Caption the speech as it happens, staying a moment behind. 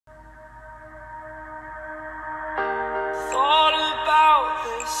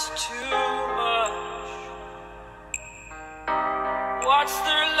too much. What's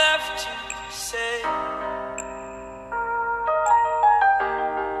there left to say?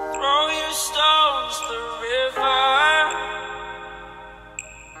 Throw your stones the river.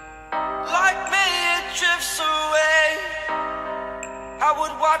 Like me it drifts away. I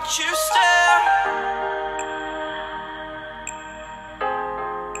would watch you stare.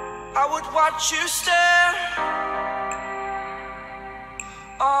 I would watch you stare.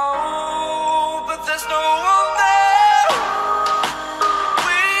 Oh, but there's no one there.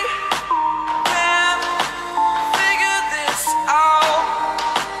 We can't figure this out.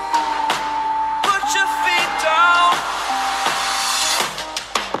 Put your feet down.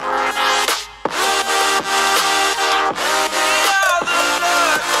 We are the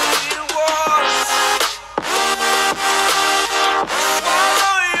lucky ones.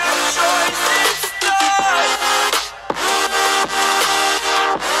 Follow your choice, it's done.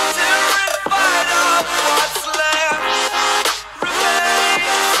 Terrified of what's left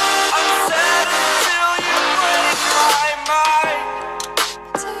remains unsaid until you break my mind.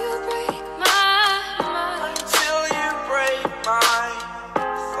 Till you break my mind. Until you break my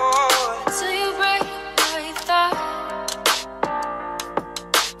thought. Till you break my thought.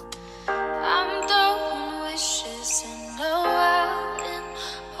 I'm throwing wishes in the world in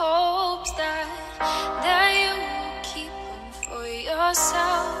hopes that you will keep them for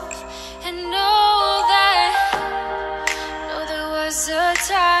yourself. And know there was a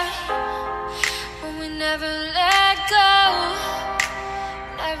time when we never let go,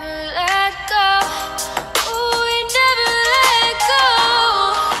 never let go. Ooh, we never let go.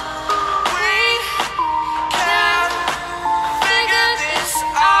 We can't figure this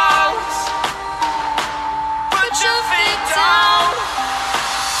out. Put your feet down.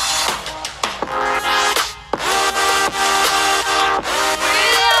 We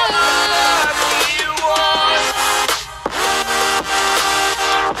are the lucky ones.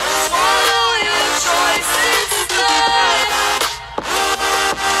 Follow your choice, it's done.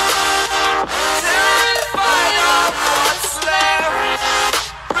 Terrified of what's left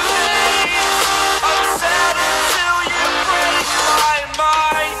remains unsaid until you break my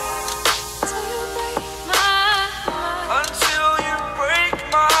mind. Till you break my mind. Until you break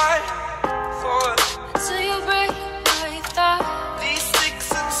my thought. Till you break my thought. These sticks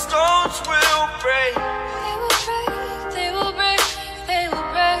and stones will break. They will break, they will break, they will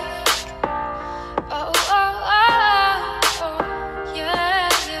break. Oh, oh, oh, oh, yeah,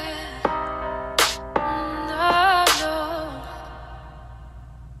 yeah. No, no.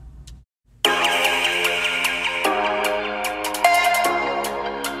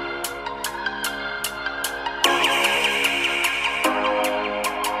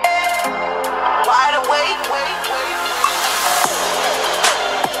 Wide awake, wait.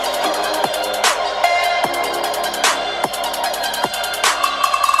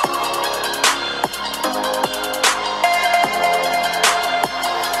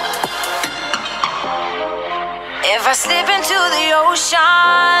 If I slip into the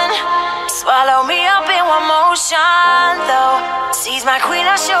ocean, swallow me up in one motion. Though seas my queen,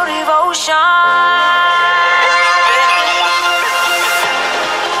 I show devotion.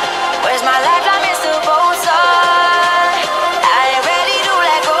 Where's my lifeline, Mr. Bosun? I ain't ready to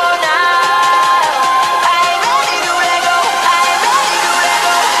let go now. I ain't ready to let go. I ain't ready to let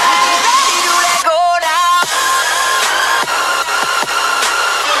go. I ain't ready to let go now.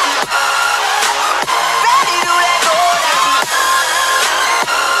 Ready to let go now.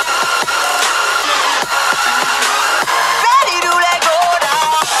 Ready to let go now.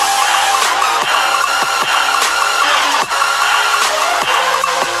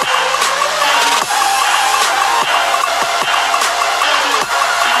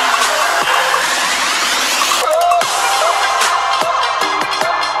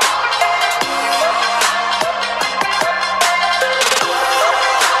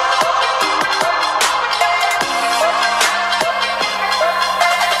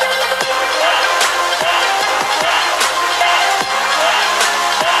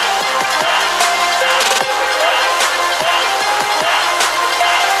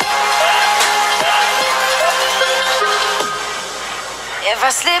 If I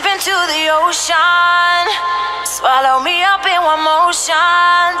slip into the ocean, swallow me up in one motion.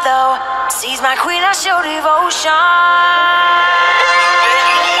 Though seas my queen, I show devotion.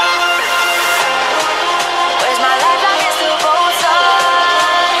 Where's my lifeline, Mr. Bosun?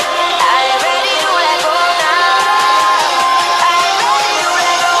 I ain't ready to let go now. I ain't ready to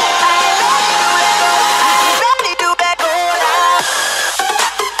let go. I ain't ready to let go. I ain't ready to let go now.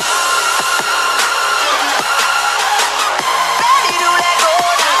 Ready to let go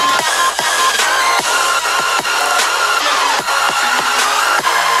now.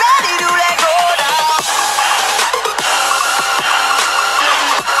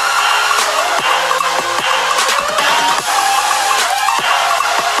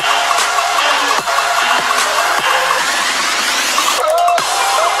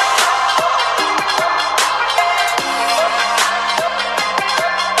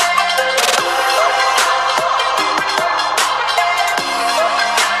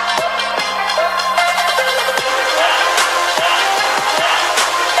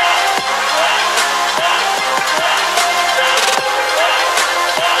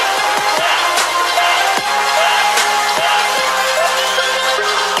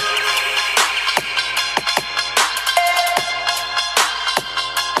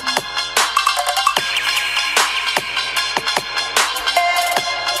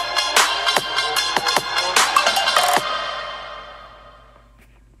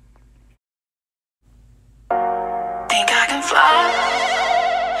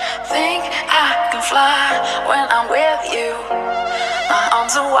 fly when I'm with you. My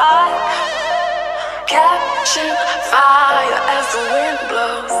arms are wide, catching fire as the wind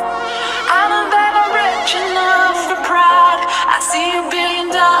blows. I know that I'm rich enough for pride. I see $1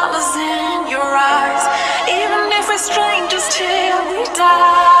 billion in your eyes. Even if we're strangers till we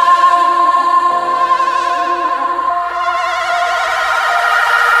die.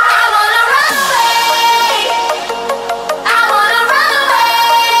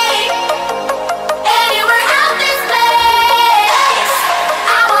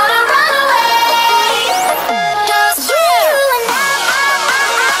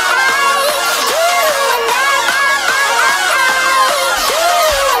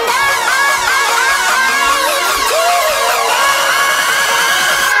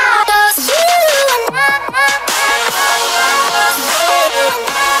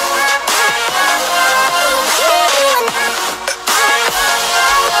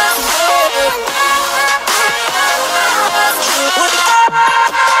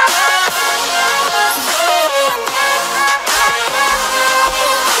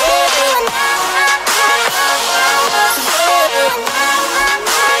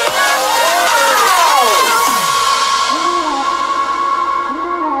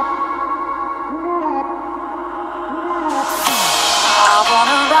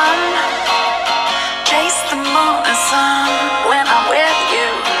 When I'm with you,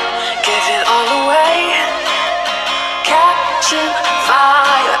 give it all away, catching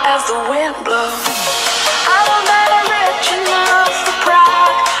fire as the wind blows.